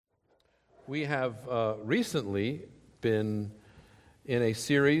We have recently been in a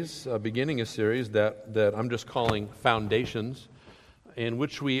series, beginning a series that I'm just calling Foundations, in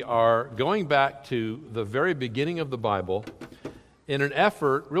which we are going back to the very beginning of the Bible in an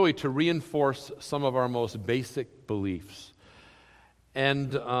effort really to reinforce some of our most basic beliefs.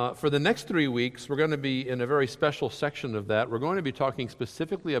 And for the next 3 weeks, we're going to be in a very special section of that. We're going to be talking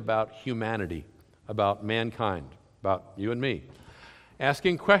specifically about humanity, about mankind, about you and me.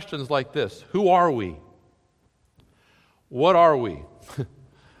 Asking questions like this: who are we? What are we?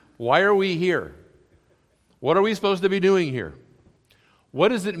 Why are we here? What are we supposed to be doing here? What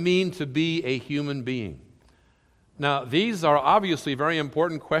does it mean to be a human being? Now, these are obviously very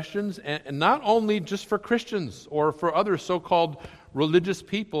important questions, and not only just for Christians or for other so-called religious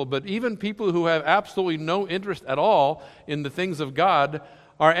people, but even people who have absolutely no interest at all in the things of God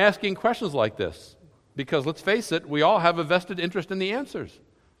are asking questions like this. Because let's face it, we all have a vested interest in the answers.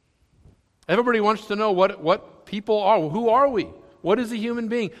 Everybody wants to know what people are. Who are we? What is a human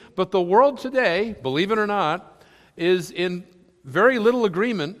being? But the world today, believe it or not, is in very little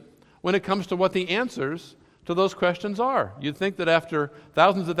agreement when it comes to what the answers to those questions are. You'd think that after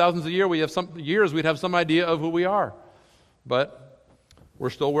thousands of years, we'd have some idea of who we are. But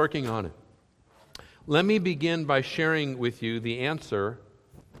we're still working on it. Let me begin by sharing with you the answer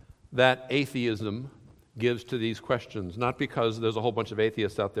that atheism gives to these questions, not because there's a whole bunch of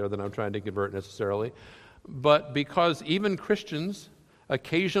atheists out there that I'm trying to convert necessarily, but because even Christians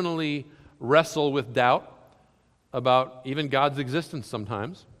occasionally wrestle with doubt about even God's existence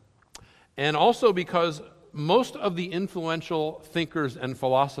sometimes, and also because most of the influential thinkers and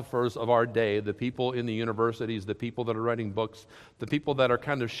philosophers of our day, the people in the universities, the people that are writing books, the people that are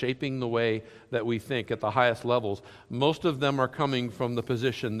kind of shaping the way that we think at the highest levels, most of them are coming from the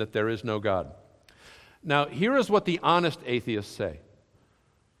position that there is no God. Now, here is what the honest atheists say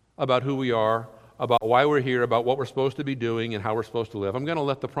about who we are, about why we're here, about what we're supposed to be doing, and how we're supposed to live. I'm going to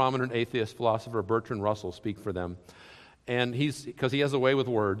let the prominent atheist philosopher Bertrand Russell speak for them, and because he has a way with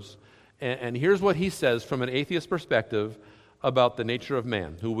words. And here's what he says from an atheist perspective about the nature of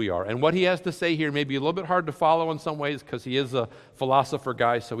man, who we are. And what he has to say here may be a little bit hard to follow in some ways because he is a philosopher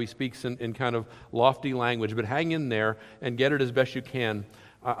guy, so he speaks in kind of lofty language. But hang in there and get it as best you can.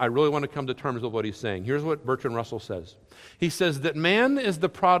 I really want to come to terms with what he's saying. Here's what Bertrand Russell says. He says that man is the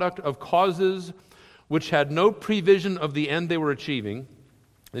product of causes which had no prevision of the end they were achieving.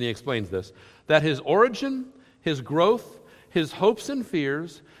 And he explains this, that his origin, his growth, his hopes and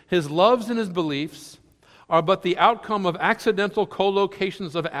fears, his loves and his beliefs are but the outcome of accidental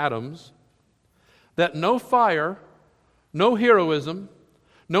collocations of atoms, that no fire, no heroism,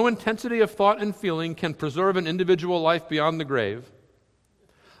 no intensity of thought and feeling can preserve an individual life beyond the grave,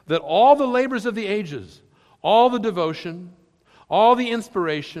 that all the labors of the ages, all the devotion, all the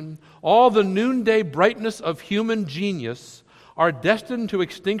inspiration, all the noonday brightness of human genius are destined to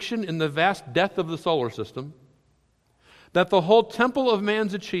extinction in the vast death of the solar system, that the whole temple of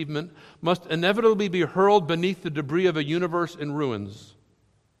man's achievement must inevitably be hurled beneath the debris of a universe in ruins.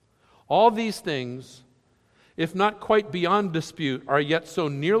 All these things, if not quite beyond dispute, are yet so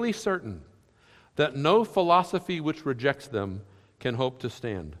nearly certain that no philosophy which rejects them can hope to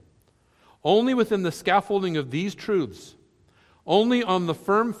stand. Only within the scaffolding of these truths, only on the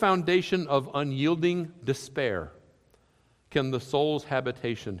firm foundation of unyielding despair, can the soul's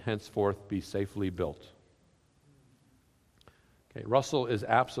habitation henceforth be safely built. Okay, Russell is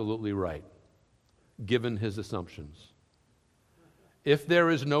absolutely right, given his assumptions. If there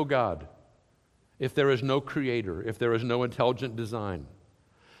is no God, if there is no creator, if there is no intelligent design,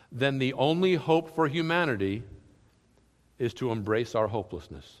 then the only hope for humanity is to embrace our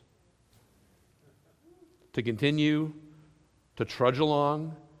hopelessness, to continue to trudge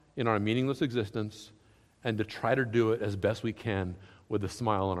along in our meaningless existence and to try to do it as best we can with a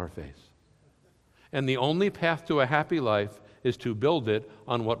smile on our face. And the only path to a happy life is to build it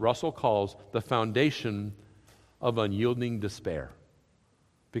on what Russell calls the foundation of unyielding despair.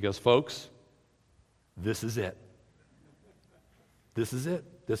 Because, folks, this is it. This is it.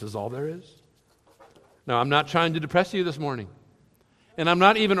 This is all there is. Now, I'm not trying to depress you this morning. And I'm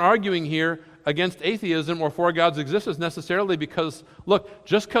not even arguing here against atheism or for God's existence necessarily because, look,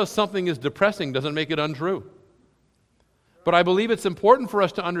 just because something is depressing doesn't make it untrue. But I believe it's important for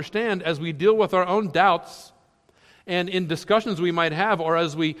us to understand as we deal with our own doubts and in discussions we might have, or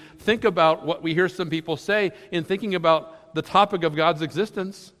as we think about what we hear some people say in thinking about the topic of God's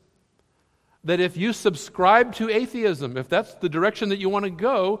existence, that if you subscribe to atheism, if that's the direction that you want to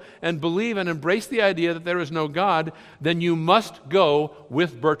go and believe and embrace the idea that there is no God, then you must go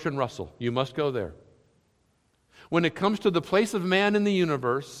with Bertrand Russell. You must go there. When it comes to the place of man in the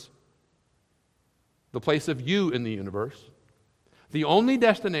universe, the place of you in the universe, the only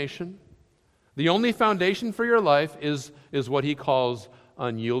destination, the only foundation for your life is what he calls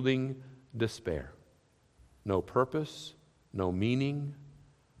unyielding despair. No purpose, no meaning,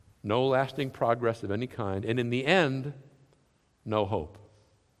 no lasting progress of any kind, and in the end, no hope,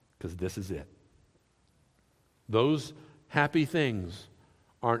 because this is it. Those happy things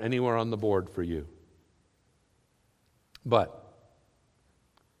aren't anywhere on the board for you. But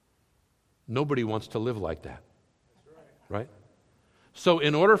nobody wants to live like that, right? So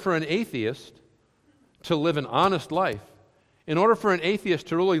in order for an atheist to live an honest life, in order for an atheist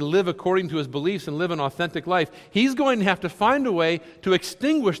to really live according to his beliefs and live an authentic life, he's going to have to find a way to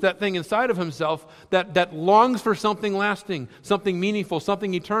extinguish that thing inside of himself that longs for something lasting, something meaningful,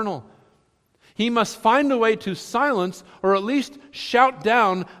 something eternal. He must find a way to silence or at least shout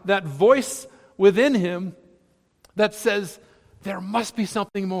down that voice within him that says, there must be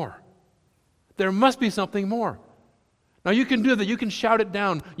something more. There must be something more. Now you can do that. You can shout it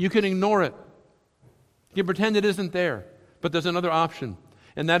down. You can ignore it. You can pretend it isn't there. But there's another option,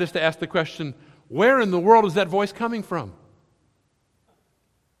 and that is to ask the question, where in the world is that voice coming from?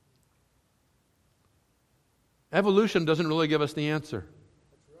 Evolution doesn't really give us the answer.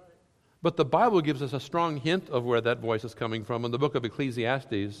 But the Bible gives us a strong hint of where that voice is coming from in the book of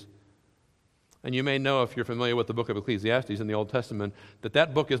Ecclesiastes. And you may know, if you're familiar with the book of Ecclesiastes in the Old Testament,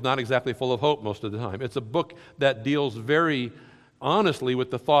 that book is not exactly full of hope most of the time. It's a book that deals very honestly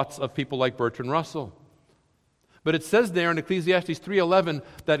with the thoughts of people like Bertrand Russell. But it says there in Ecclesiastes 3:11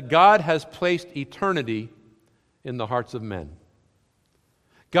 that God has placed eternity in the hearts of men.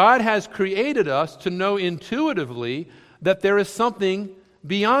 God has created us to know intuitively that there is something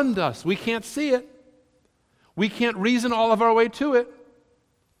beyond us. We can't see it. We can't reason all of our way to it.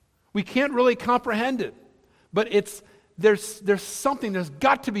 We can't really comprehend it. But there's something, there's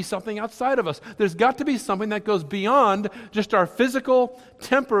got to be something outside of us. There's got to be something that goes beyond just our physical,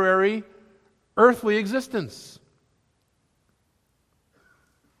 temporary, earthly existence.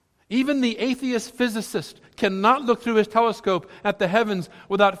 Even the atheist physicist cannot look through his telescope at the heavens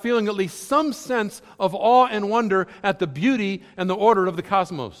without feeling at least some sense of awe and wonder at the beauty and the order of the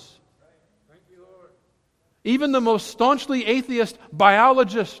cosmos. Thank you, Lord. Even the most staunchly atheist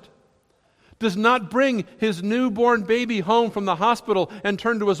biologist does not bring his newborn baby home from the hospital and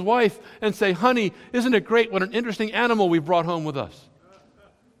turn to his wife and say, honey, isn't it great what an interesting animal we brought home with us?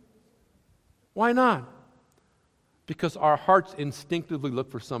 Why not? Because our hearts instinctively look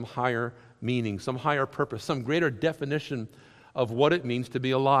for some higher meaning, some higher purpose, some greater definition of what it means to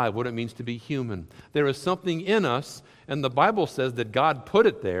be alive, what it means to be human. There is something in us, and the Bible says that God put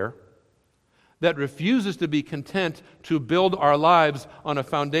it there, that refuses to be content to build our lives on a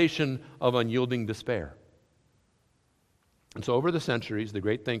foundation of unyielding despair. And so over the centuries, the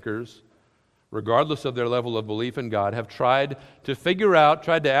great thinkers, regardless of their level of belief in God, have tried to figure out,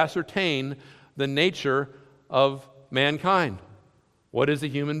 tried to ascertain the nature of mankind. What is a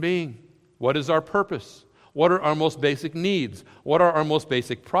human being? What is our purpose? What are our most basic needs? What are our most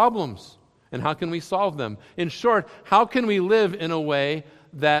basic problems? And how can we solve them? In short, how can we live in a way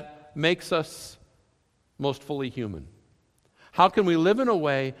that makes us most fully human? How can we live in a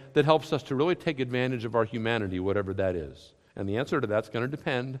way that helps us to really take advantage of our humanity, whatever that is? And the answer to that's going to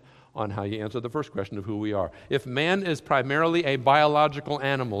depend on how you answer the first question of who we are. If man is primarily a biological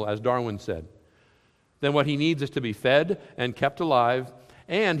animal, as Darwin said, then what he needs is to be fed and kept alive,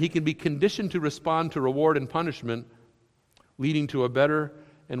 and he can be conditioned to respond to reward and punishment, leading to a better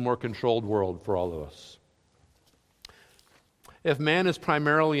and more controlled world for all of us. If man is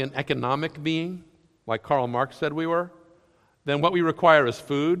primarily an economic being, like Karl Marx said we were, then what we require is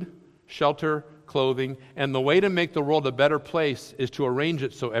food, shelter, clothing, and the way to make the world a better place is to arrange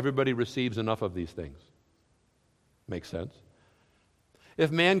it so everybody receives enough of these things. Makes sense?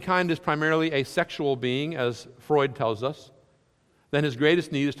 If mankind is primarily a sexual being, as Freud tells us, then his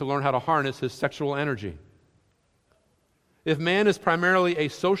greatest need is to learn how to harness his sexual energy. If man is primarily a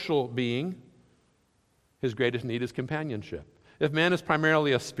social being, his greatest need is companionship. If man is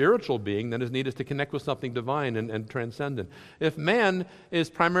primarily a spiritual being, then his need is to connect with something divine and transcendent. If man is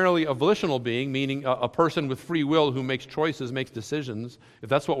primarily a volitional being, meaning a person with free will who makes choices, makes decisions, if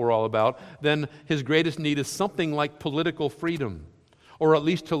that's what we're all about, then his greatest need is something like political freedom, or at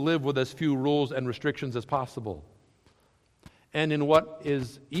least to live with as few rules and restrictions as possible. And in what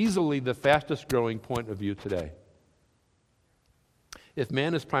is easily the fastest growing point of view today, if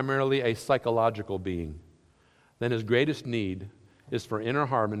man is primarily a psychological being, then his greatest need is for inner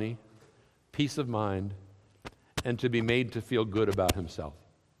harmony, peace of mind, and to be made to feel good about himself.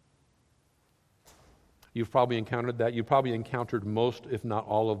 You've probably encountered that. You've probably encountered most, if not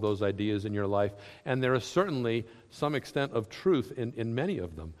all, of those ideas in your life. And there is certainly some extent of truth in many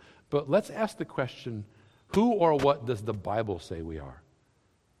of them. But let's ask the question, who or what does the Bible say we are?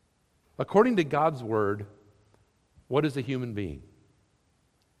 According to God's Word, what is a human being?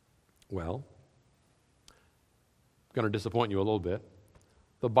 Well, I'm going to disappoint you a little bit.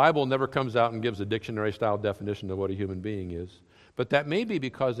 The Bible never comes out and gives a dictionary-style definition of what a human being is. But that may be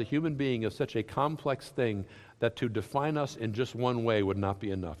because a human being is such a complex thing that to define us in just one way would not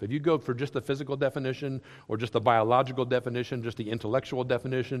be enough. If you go for just the physical definition, or just the biological definition, just the intellectual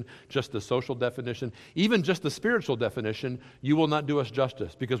definition, just the social definition, even just the spiritual definition, you will not do us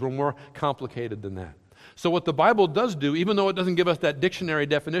justice because we're more complicated than that. So what the Bible does do, even though it doesn't give us that dictionary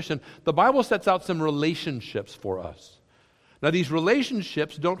definition, the Bible sets out some relationships for us. Now, these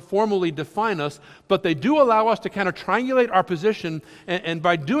relationships don't formally define us, but they do allow us to kind of triangulate our position, and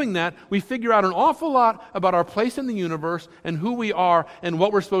by doing that, we figure out an awful lot about our place in the universe and who we are and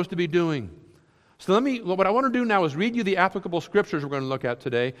what we're supposed to be doing. So what I want to do now is read you the applicable scriptures we're going to look at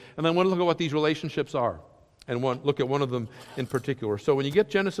today, and then I want to look at what these relationships are, and look at one of them in particular. So when you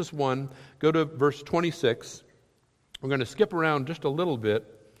get Genesis 1, go to verse 26. We're going to skip around just a little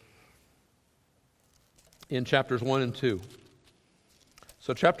bit in chapters 1 and 2.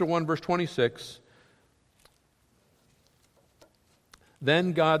 So chapter 1, verse 26,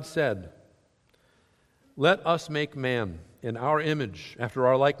 "Then God said, 'Let us make man in our image, after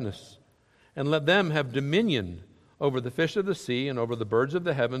our likeness, and let them have dominion over the fish of the sea, and over the birds of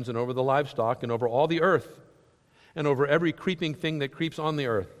the heavens, and over the livestock, and over all the earth, and over every creeping thing that creeps on the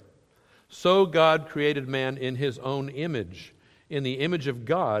earth.' So God created man in his own image. In the image of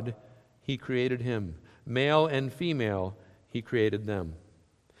God, he created him. Male and female, he created them.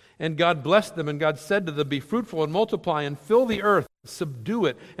 And God blessed them, and God said to them, 'Be fruitful and multiply, and fill the earth, subdue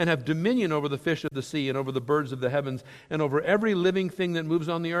it, and have dominion over the fish of the sea, and over the birds of the heavens, and over every living thing that moves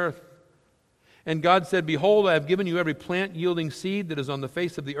on the earth.' And God said, 'Behold, I have given you every plant yielding seed that is on the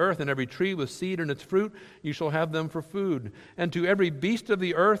face of the earth, and every tree with seed in its fruit. You shall have them for food. And to every beast of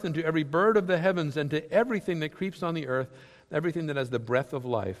the earth, and to every bird of the heavens, and to everything that creeps on the earth, everything that has the breath of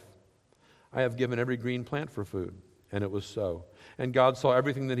life, I have given every green plant for food.' And it was so. And God saw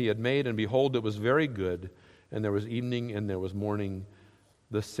everything that he had made, and behold, it was very good. And there was evening and there was morning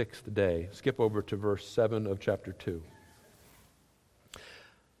the sixth day." Skip over to verse 7 of chapter 2.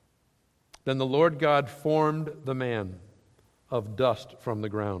 "Then the Lord God formed the man of dust from the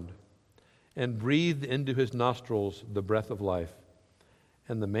ground, and breathed into his nostrils the breath of life,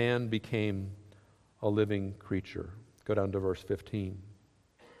 and the man became a living creature." Go down to verse 15.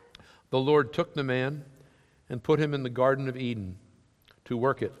 "The Lord took the man and put him in the Garden of Eden to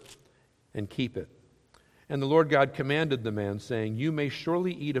work it and keep it. And the Lord God commanded the man, saying, 'You may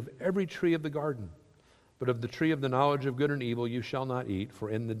surely eat of every tree of the garden, but of the tree of the knowledge of good and evil you shall not eat, for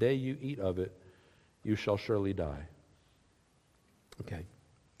in the day you eat of it, you shall surely die.'" Okay.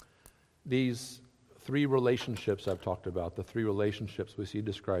 These three relationships I've talked about, the three relationships we see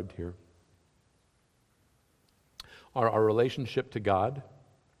described here, are our relationship to God,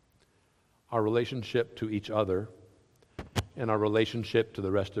 our relationship to each other, and our relationship to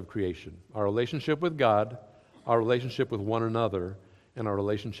the rest of creation. Our relationship with God, our relationship with one another, and our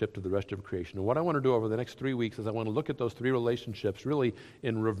relationship to the rest of creation. And what I want to do over the next 3 weeks is I want to look at those three relationships really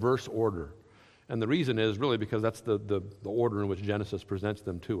in reverse order. And the reason is really because that's the order in which Genesis presents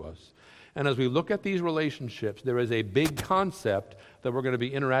them to us. And as we look at these relationships, there is a big concept that we're going to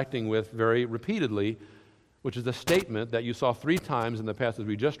be interacting with very repeatedly, which is the statement that you saw 3 times in the passage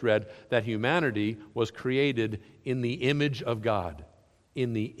we just read, that humanity was created in the image of God.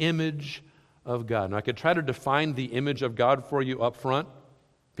 In the image of God. Now, I could try to define the image of God for you up front.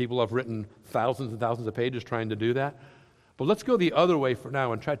 People have written thousands and thousands of pages trying to do that. But let's go the other way for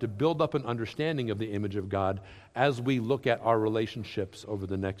now and try to build up an understanding of the image of God as we look at our relationships over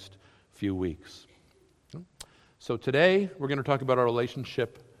the next few weeks. So today, we're going to talk about our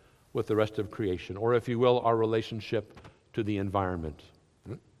relationship with the rest of creation, or if you will, our relationship to the environment.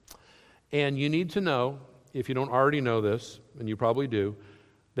 And you need to know, if you don't already know this, and you probably do,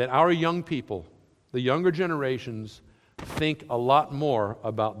 that our young people, the younger generations, think a lot more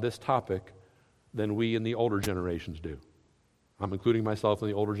about this topic than we in the older generations do. I'm including myself in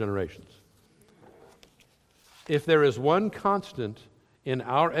the older generations. If there is one constant in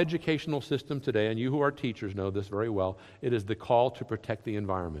our educational system today, and you who are teachers know this very well, it is the call to protect the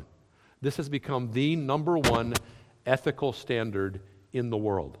environment. This has become the number one ethical standard in the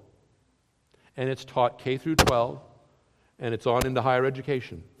world. And it's taught K through 12, and it's on into higher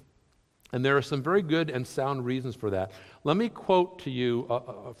education. And there are some very good and sound reasons for that. Let me quote to you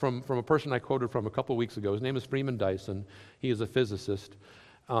from a person I quoted from a couple weeks ago. His name is Freeman Dyson. He is a physicist.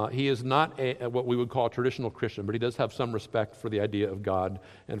 He is not what we would call a traditional Christian, but he does have some respect for the idea of God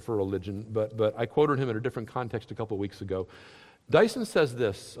and for religion. But I quoted him in a different context a couple weeks ago. Dyson says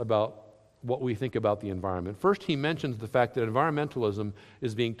this about what we think about the environment. First, he mentions the fact that environmentalism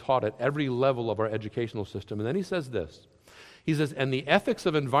is being taught at every level of our educational system. And then he says this. He says, and the ethics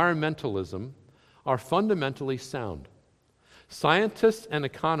of environmentalism are fundamentally sound. Scientists and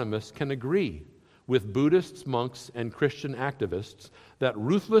economists can agree with Buddhists, monks, and Christian activists that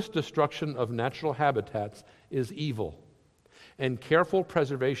ruthless destruction of natural habitats is evil, and careful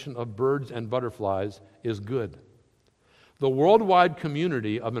preservation of birds and butterflies is good. The worldwide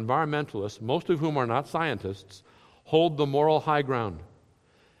community of environmentalists, most of whom are not scientists, hold the moral high ground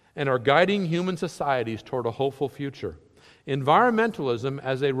and are guiding human societies toward a hopeful future. Environmentalism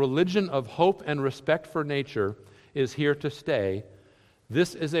as a religion of hope and respect for nature is here to stay.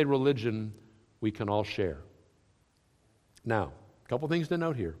 This is a religion we can all share. Now, a couple things to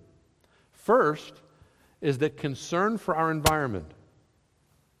note here. First is that concern for our environment,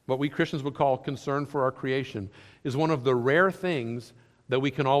 what we Christians would call concern for our creation, is one of the rare things that we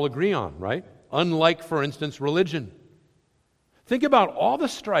can all agree on, right? Unlike, for instance, religion. Think about all the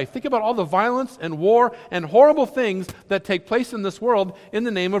strife, think about all the violence and war and horrible things that take place in this world in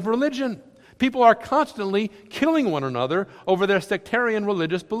the name of religion. People are constantly killing one another over their sectarian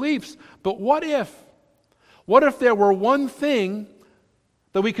religious beliefs. But what if there were one thing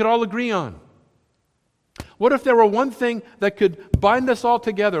that we could all agree on? What if there were one thing that could bind us all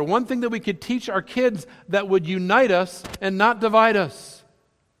together, one thing that we could teach our kids that would unite us and not divide us?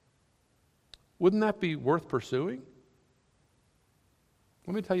 Wouldn't that be worth pursuing?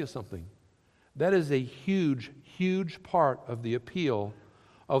 Let me tell you something. That is a huge, huge part of the appeal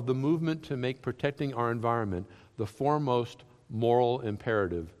of the movement to make protecting our environment the foremost moral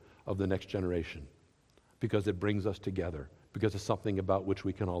imperative of the next generation, because it brings us together, because it's something about which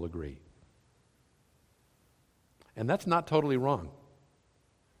we can all agree. And that's not totally wrong.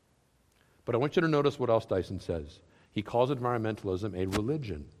 But I want you to notice what else Dyson says. He calls environmentalism a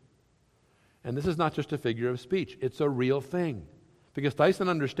religion. And this is not just a figure of speech. It's a real thing. Because Dyson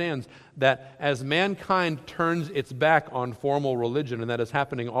understands that as mankind turns its back on formal religion, and that is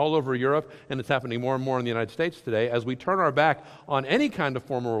happening all over Europe, and it's happening more and more in the United States today, as we turn our back on any kind of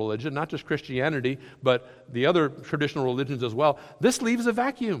formal religion, not just Christianity, but the other traditional religions as well, this leaves a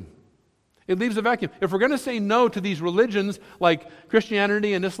vacuum. It leaves a vacuum. If we're going to say no to these religions like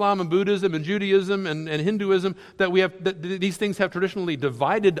Christianity and Islam and Buddhism and Judaism and Hinduism, that these things have traditionally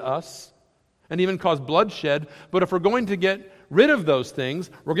divided us and even caused bloodshed, but if we're going to get rid of those things,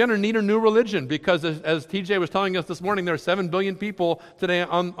 we're going to need a new religion, because as TJ was telling us this morning, there are 7 billion people today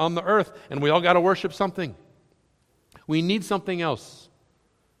on the earth, and we all got to worship something. We need something else.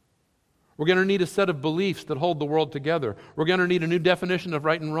 We're going to need a set of beliefs that hold the world together. We're going to need a new definition of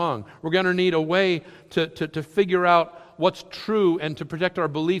right and wrong. We're going to need a way to figure out what's true and to protect our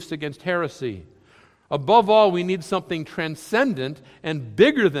beliefs against heresy. Above all, we need something transcendent and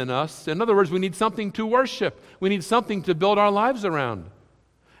bigger than us. In other words, we need something to worship. We need something to build our lives around.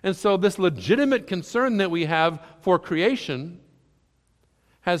 And so this legitimate concern that we have for creation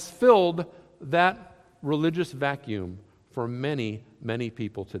has filled that religious vacuum for many, many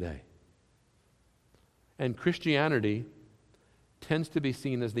people today. And Christianity tends to be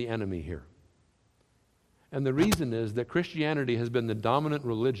seen as the enemy here. And the reason is that Christianity has been the dominant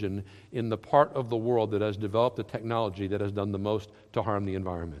religion in the part of the world that has developed the technology that has done the most to harm the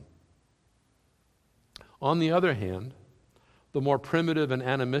environment. On the other hand, the more primitive and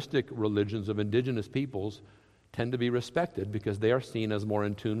animistic religions of indigenous peoples tend to be respected because they are seen as more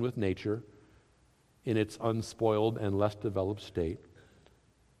in tune with nature in its unspoiled and less developed state.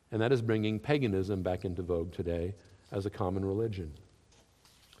 And that is bringing paganism back into vogue today as a common religion.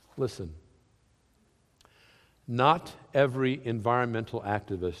 Listen. Not every environmental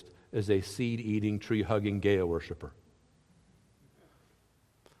activist is a seed-eating, tree-hugging Gaia worshiper.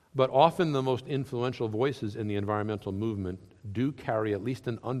 But often the most influential voices in the environmental movement do carry at least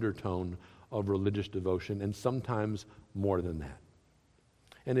an undertone of religious devotion, and sometimes more than that.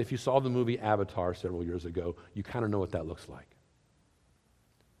 And if you saw the movie Avatar several years ago, you kind of know what that looks like.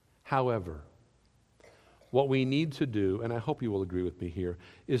 However, what we need to do, and I hope you will agree with me here,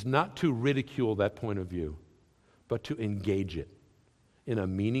 is not to ridicule that point of view, but to engage it in a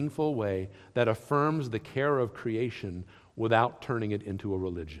meaningful way that affirms the care of creation without turning it into a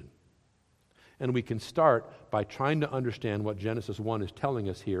religion. And we can start by trying to understand what Genesis 1 is telling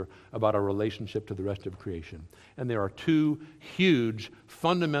us here about our relationship to the rest of creation. And there are two huge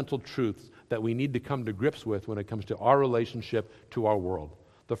fundamental truths that we need to come to grips with when it comes to our relationship to our world.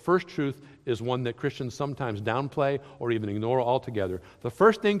 The first truth is one that Christians sometimes downplay or even ignore altogether. The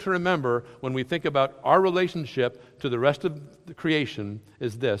first thing to remember when we think about our relationship to the rest of the creation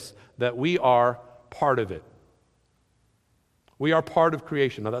is this, that we are part of it. We are part of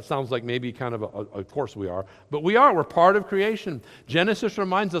creation. Now that sounds like maybe kind of of course we are, but we are. We're part of creation. Genesis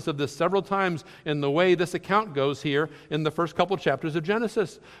reminds us of this several times in the way this account goes here in the first couple chapters of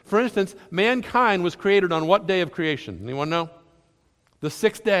Genesis. For instance, mankind was created on what day of creation? Anyone know? The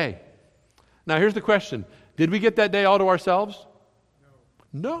sixth day. Now here's the question. Did we get that day all to ourselves?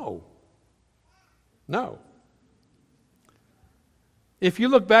 No. No. If you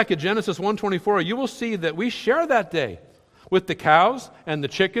look back at Genesis 1:24, you will see that we share that day with the cows and the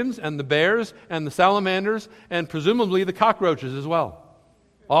chickens and the bears and the salamanders and presumably the cockroaches as well.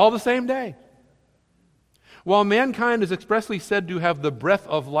 All the same day. While mankind is expressly said to have the breath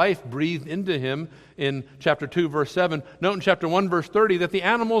of life breathed into him in chapter 2, verse 7, note in chapter 1, verse 30, that the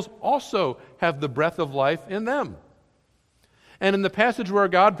animals also have the breath of life in them. And in the passage where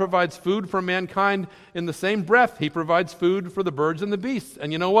God provides food for mankind, in the same breath, he provides food for the birds and the beasts.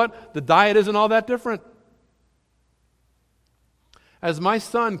 And you know what? The diet isn't all that different. As my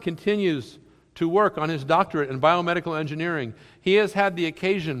son continues to work on his doctorate in biomedical engineering, he has had the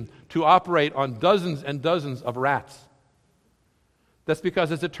occasion to operate on dozens and dozens of rats. That's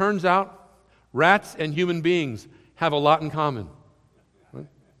because, as it turns out, rats and human beings have a lot in common. Right?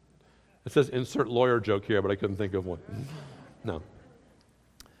 It says insert lawyer joke here, but I couldn't think of one. No.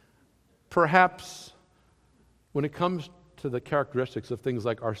 Perhaps when it comes to the characteristics of things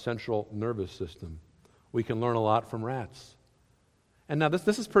like our central nervous system, we can learn a lot from rats. And now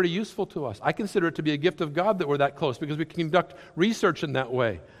this is pretty useful to us. I consider it to be a gift of God that we're that close because we can conduct research in that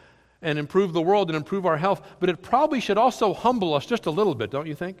way and improve the world and improve our health. But it probably should also humble us just a little bit, don't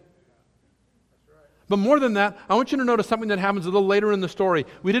you think? But more than that, I want you to notice something that happens a little later in the story.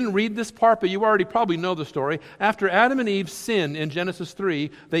 We didn't read this part, but you already probably know the story. After Adam and Eve sin in Genesis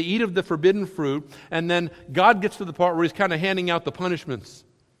 3, they eat of the forbidden fruit, and then God gets to the part where he's kind of handing out the punishments.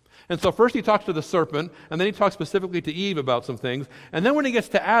 And so first he talks to the serpent, and then he talks specifically to Eve about some things. And then when he gets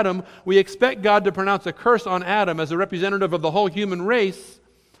to Adam, we expect God to pronounce a curse on Adam as a representative of the whole human race.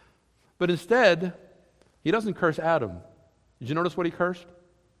 But instead, he doesn't curse Adam. Did you notice what he cursed?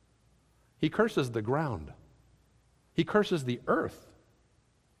 He curses the ground. He curses the earth.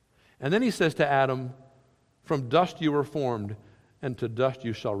 And then he says to Adam, "From dust you were formed, and to dust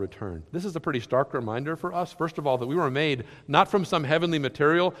you shall return." This is a pretty stark reminder for us, first of all, that we were made not from some heavenly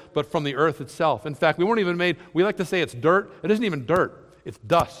material, but from the earth itself. In fact, we weren't even made, we like to say it's dirt. It isn't even dirt. It's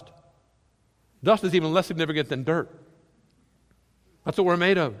dust. Dust is even less significant than dirt. That's what we're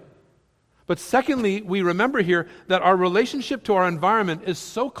made of. But secondly, we remember here that our relationship to our environment is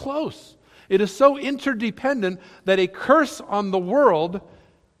so close. It is so interdependent that a curse on the world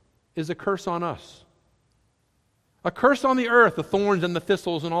is a curse on us. A curse on the earth, the thorns and the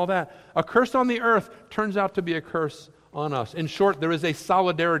thistles and all that. A curse on the earth turns out to be a curse on us. In short, there is a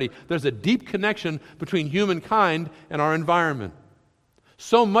solidarity. There's a deep connection between humankind and our environment.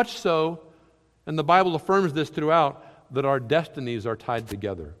 So much so, and the Bible affirms this throughout, that our destinies are tied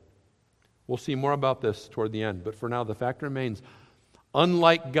together. We'll see more about this toward the end, but for now the fact remains,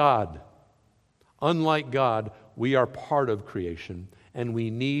 unlike God, we are part of creation, and we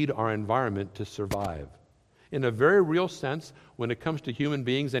need our environment to survive. In a very real sense, when it comes to human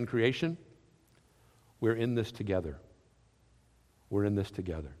beings and creation, we're in this together. We're in this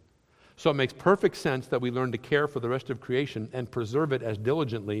together. So it makes perfect sense that we learn to care for the rest of creation and preserve it as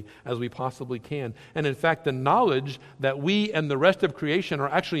diligently as we possibly can. And in fact, the knowledge that we and the rest of creation are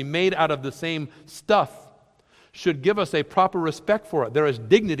actually made out of the same stuff should give us a proper respect for it. There is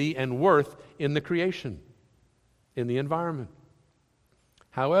dignity and worth in the creation, in the environment.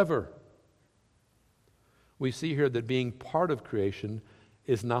 However, we see here that being part of creation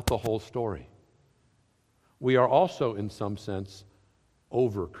is not the whole story. We are also, in some sense,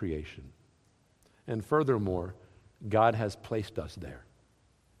 over creation. And furthermore, God has placed us there.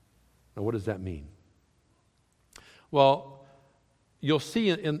 Now, what does that mean? Well, you'll see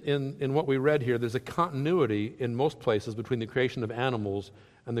in what we read here, there's a continuity in most places between the creation of animals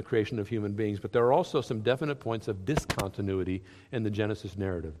and the creation of human beings, but there are also some definite points of discontinuity in the Genesis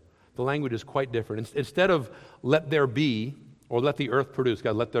narrative. The language is quite different. Instead of let there be, or let the earth produce,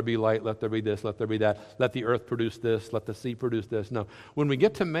 God, let there be light, let there be this, let there be that, let the earth produce this, let the sea produce this. No. When we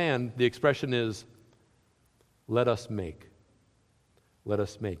get to man, the expression is, let us make. let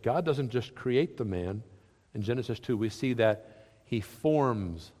us make. God doesn't just create the man. In Genesis 2, we see that he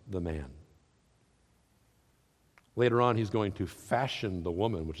forms the man. Later on, he's going to fashion the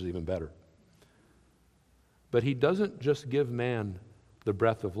woman, which is even better. But he doesn't just give man the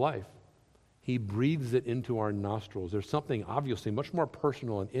breath of life. He breathes it into our nostrils. There's something obviously much more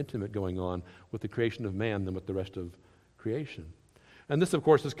personal and intimate going on with the creation of man than with the rest of creation. And this, of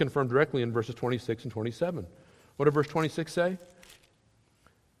course, is confirmed directly in verses 26 and 27. What does verse 26 say?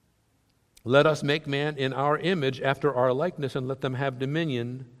 Let us make man in our image after our likeness, and let them have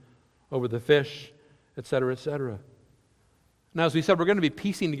dominion over the fish, etc., etc. Now, as we said, we're going to be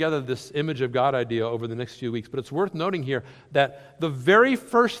piecing together this image of God idea over the next few weeks, but it's worth noting here that the very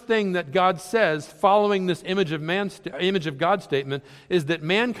first thing that God says following this image of God statement is that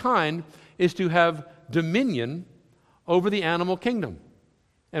mankind is to have dominion over the animal kingdom.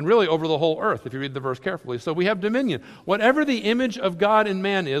 And really over the whole earth, if you read the verse carefully. So we have dominion. Whatever the image of God in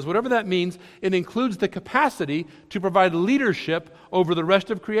man is, whatever that means, it includes the capacity to provide leadership over the rest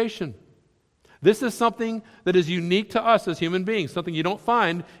of creation. This is something that is unique to us as human beings, something you don't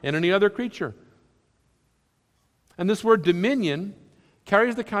find in any other creature. And this word dominion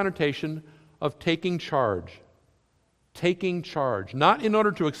carries the connotation of taking charge. Taking charge, not in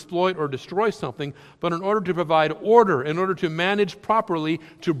order to exploit or destroy something, but in order to provide order, in order to manage properly,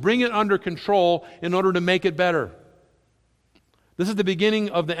 to bring it under control, in order to make it better. This is the beginning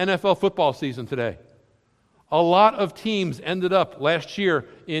of the NFL football season today. A lot of teams ended up last year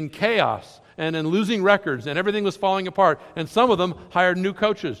in chaos and in losing records, and everything was falling apart. And some of them hired new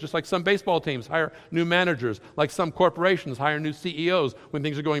coaches, just like some baseball teams hire new managers, like some corporations hire new CEOs when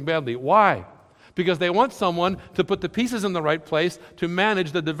things are going badly. Why? Because they want someone to put the pieces in the right place, to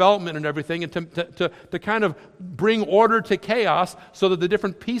manage the development and everything, and to kind of bring order to chaos so that the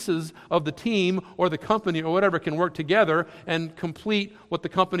different pieces of the team or the company or whatever can work together and complete what the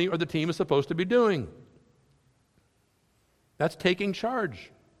company or the team is supposed to be doing. That's taking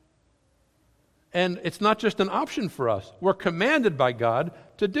charge. And it's not just an option for us. We're commanded by God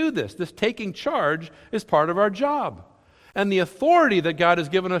to do this. This taking charge is part of our job. And the authority that God has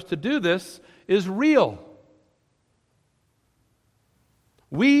given us to do this is real.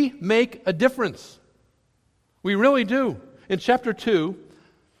 We make a difference. We really do. In chapter 2,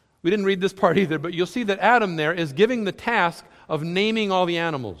 we didn't read this part either, but you'll see that Adam there is giving the task of naming all the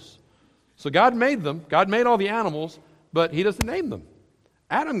animals. So God made them. God made all the animals, but he doesn't name them.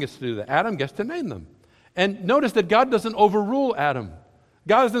 Adam gets to do that. Adam gets to name them. And notice that God doesn't overrule Adam.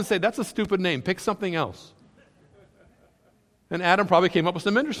 God doesn't say, that's a stupid name, pick something else. And Adam probably came up with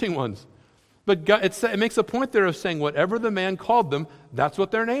some interesting ones. But God, it makes a point there of saying whatever the man called them, that's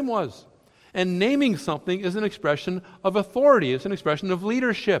what their name was. And naming something is an expression of authority. It's an expression of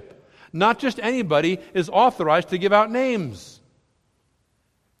leadership. Not just anybody is authorized to give out names.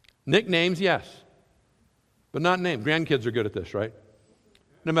 Nicknames, yes. But not names. Grandkids are good at this, right?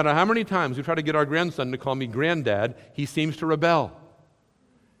 No matter how many times we try to get our grandson to call me granddad, he seems to rebel.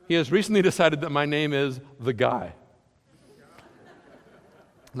 He has recently decided that my name is the guy.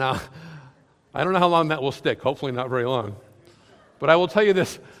 Now, I don't know how long that will stick. Hopefully not very long. But I will tell you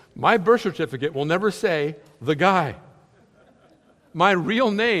this. My birth certificate will never say the guy. My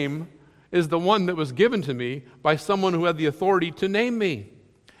real name is the one that was given to me by someone who had the authority to name me.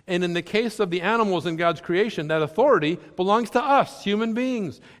 And in the case of the animals in God's creation, that authority belongs to us, human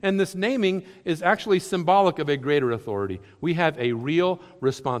beings. And this naming is actually symbolic of a greater authority. We have a real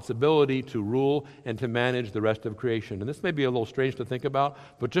responsibility to rule and to manage the rest of creation. And this may be a little strange to think about,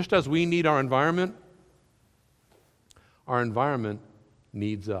 but just as we need our environment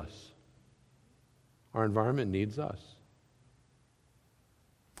needs us. Our environment needs us.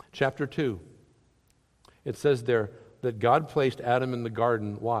 Chapter 2, it says there, that God placed Adam in the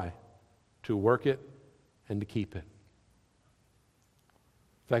garden, why? To work it and to keep it.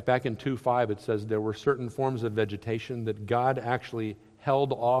 In fact, back in 2:5 it says there were certain forms of vegetation that God actually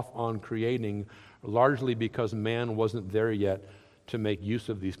held off on creating, largely because man wasn't there yet to make use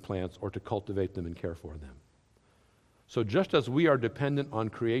of these plants or to cultivate them and care for them. So just as we are dependent on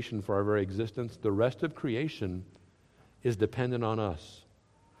creation for our very existence, the rest of creation is dependent on us.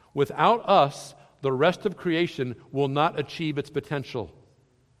 Without us, the rest of creation will not achieve its potential.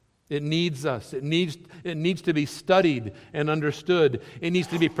 It needs us. It needs to be studied and understood. It needs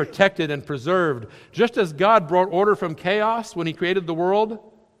to be protected and preserved. Just as God brought order from chaos when he created the world,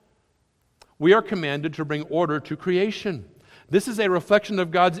 we are commanded to bring order to creation. This is a reflection of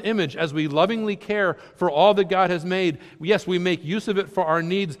God's image as we lovingly care for all that God has made. Yes, we make use of it for our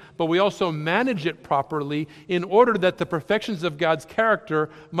needs, but we also manage it properly in order that the perfections of God's character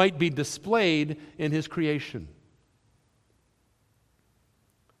might be displayed in his creation.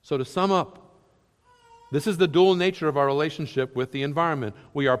 So to sum up, this is the dual nature of our relationship with the environment.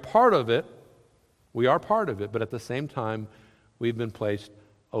 We are part of it, but at the same time, we've been placed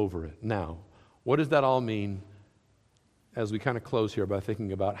over it. Now, what does that all mean as we kind of close here by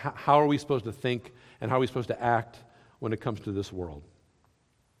thinking about how are we supposed to think and how are we supposed to act when it comes to this world?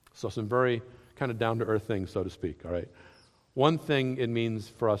 So some very kind of down-to-earth things, so to speak, all right? One thing it means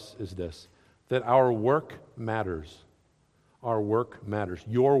for us is this, that our work matters. Our work matters.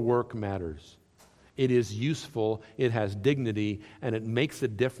 Your work matters. It is useful, it has dignity, and it makes a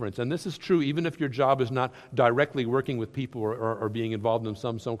difference. And this is true even if your job is not directly working with people or being involved in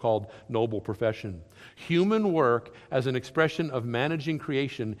some so-called noble profession. Human work as an expression of managing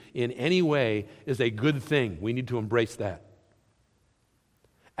creation in any way is a good thing. We need to embrace that.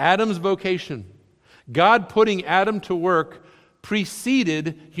 Adam's vocation, God putting Adam to work,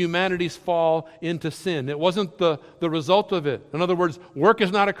 preceded humanity's fall into sin. It wasn't the result of it. In other words, work is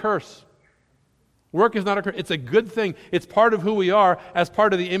not a curse. Work is not a curse. It's a good thing. It's part of who we are as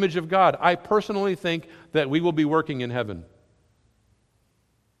part of the image of God. I personally think that we will be working in heaven.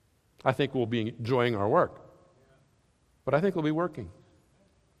 I think we'll be enjoying our work. But I think we'll be working.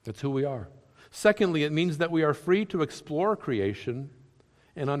 That's who we are. Secondly, it means that we are free to explore creation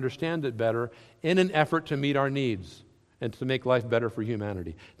and understand it better in an effort to meet our needs and to make life better for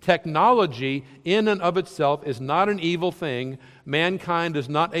humanity. Technology in and of itself is not an evil thing. Mankind is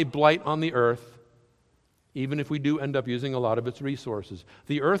not a blight on the earth, even if we do end up using a lot of its resources.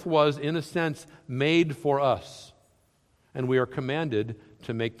 The earth was, in a sense, made for us, and we are commanded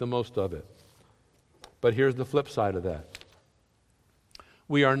to make the most of it. But here's the flip side of that.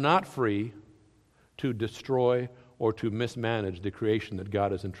 We are not free to destroy or to mismanage the creation that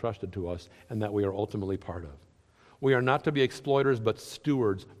God has entrusted to us and that we are ultimately part of. We are not to be exploiters, but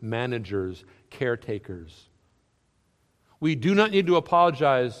stewards, managers, caretakers. We do not need to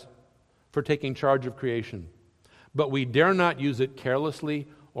apologize for taking charge of creation, but we dare not use it carelessly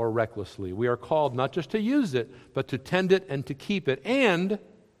or recklessly. We are called not just to use it, but to tend it and to keep it. And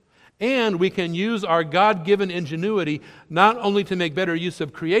we can use our God-given ingenuity not only to make better use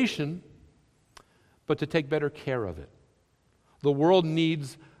of creation, but to take better care of it. The world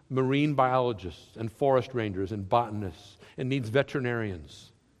needs marine biologists and forest rangers and botanists. It needs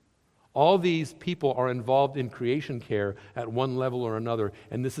veterinarians. All these people are involved in creation care at one level or another,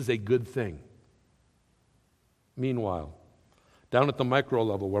 and this is a good thing. Meanwhile, down at the micro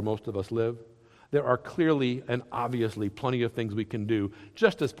level where most of us live, there are clearly and obviously plenty of things we can do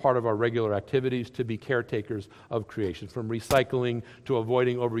just as part of our regular activities to be caretakers of creation, from recycling to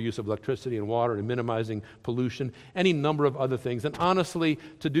avoiding overuse of electricity and water and minimizing pollution, any number of other things. And honestly,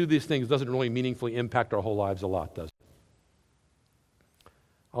 to do these things doesn't really meaningfully impact our whole lives a lot, does it?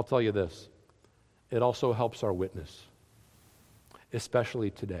 I'll tell you this, it also helps our witness, especially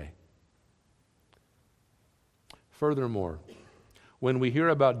today. Furthermore, when we hear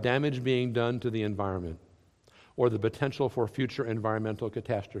about damage being done to the environment or the potential for future environmental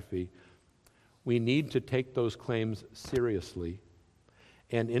catastrophe, we need to take those claims seriously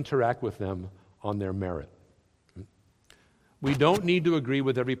and interact with them on their merit. We don't need to agree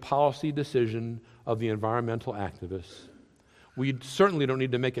with every policy decision of the environmental activists. We certainly don't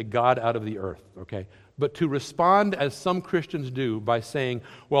need to make a god out of the earth, okay? But to respond as some Christians do by saying,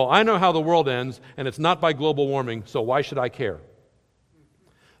 well, I know how the world ends, and it's not by global warming, so why should I care?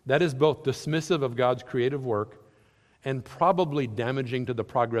 That is both dismissive of God's creative work and probably damaging to the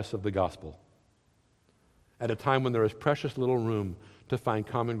progress of the gospel at a time when there is precious little room to find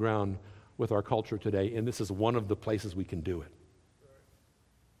common ground with our culture today, and this is one of the places we can do it.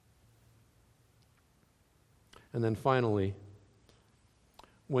 And then finally,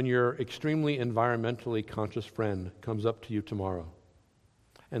 when your extremely environmentally conscious friend comes up to you tomorrow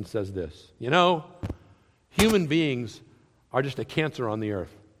and says this, you know, human beings are just a cancer on the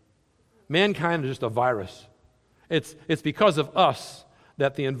earth. Mankind is just a virus. It's because of us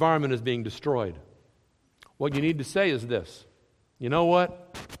that the environment is being destroyed. What you need to say is this, you know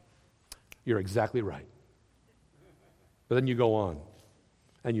what? You're exactly right. But then you go on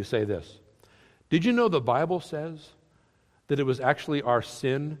and you say this, did you know the Bible says that it was actually our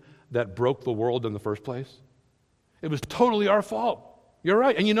sin that broke the world in the first place? It was totally our fault. You're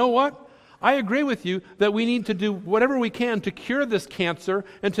right. And you know what? I agree with you that we need to do whatever we can to cure this cancer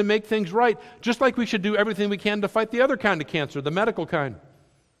and to make things right, just like we should do everything we can to fight the other kind of cancer, the medical kind.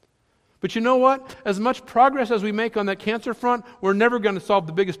 But you know what? As much progress as we make on that cancer front, we're never going to solve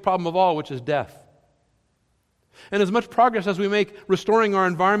the biggest problem of all, which is death. And as much progress as we make restoring our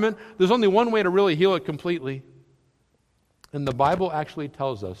environment, there's only one way to really heal it completely. And the Bible actually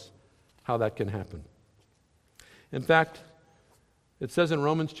tells us how that can happen. In fact, It says in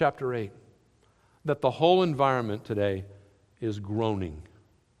Romans chapter 8 that the whole environment today is groaning.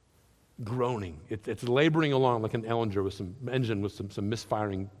 Groaning. It's laboring along like an engine with some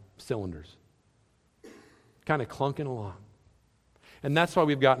misfiring cylinders. Kind of clunking along. And that's why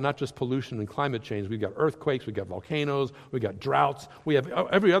we've got not just pollution and climate change, we've got earthquakes, we've got volcanoes, we've got droughts, we have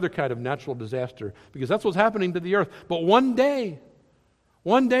every other kind of natural disaster, because that's what's happening to the earth. But one day,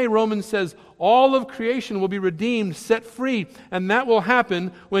 Romans says, all of creation will be redeemed, set free, and that will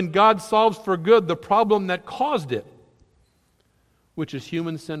happen when God solves for good the problem that caused it, which is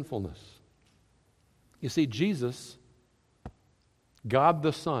human sinfulness. You see, Jesus, God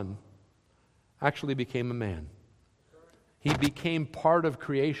the Son, actually became a man. He became part of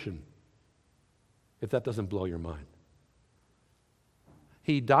creation, if that doesn't blow your mind.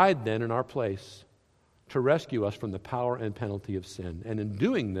 He died then in our place to rescue us from the power and penalty of sin. And in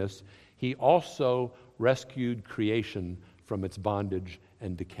doing this, He also rescued creation from its bondage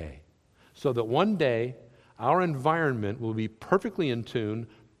and decay. So that one day, our environment will be perfectly in tune,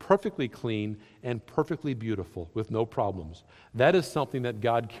 perfectly clean, and perfectly beautiful with no problems. That is something that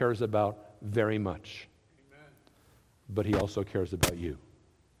God cares about very much. But He also cares about you.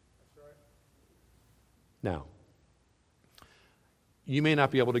 That's right. Now, you may not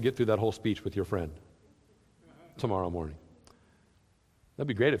be able to get through that whole speech with your friend tomorrow morning. That'd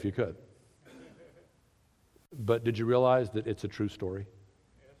be great if you could. But did you realize that it's a true story?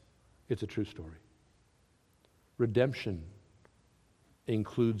 Yes. It's a true story. Redemption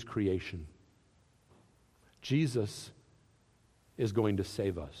includes creation. Jesus is going to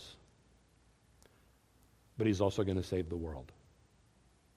save us. But He's also going to save the world.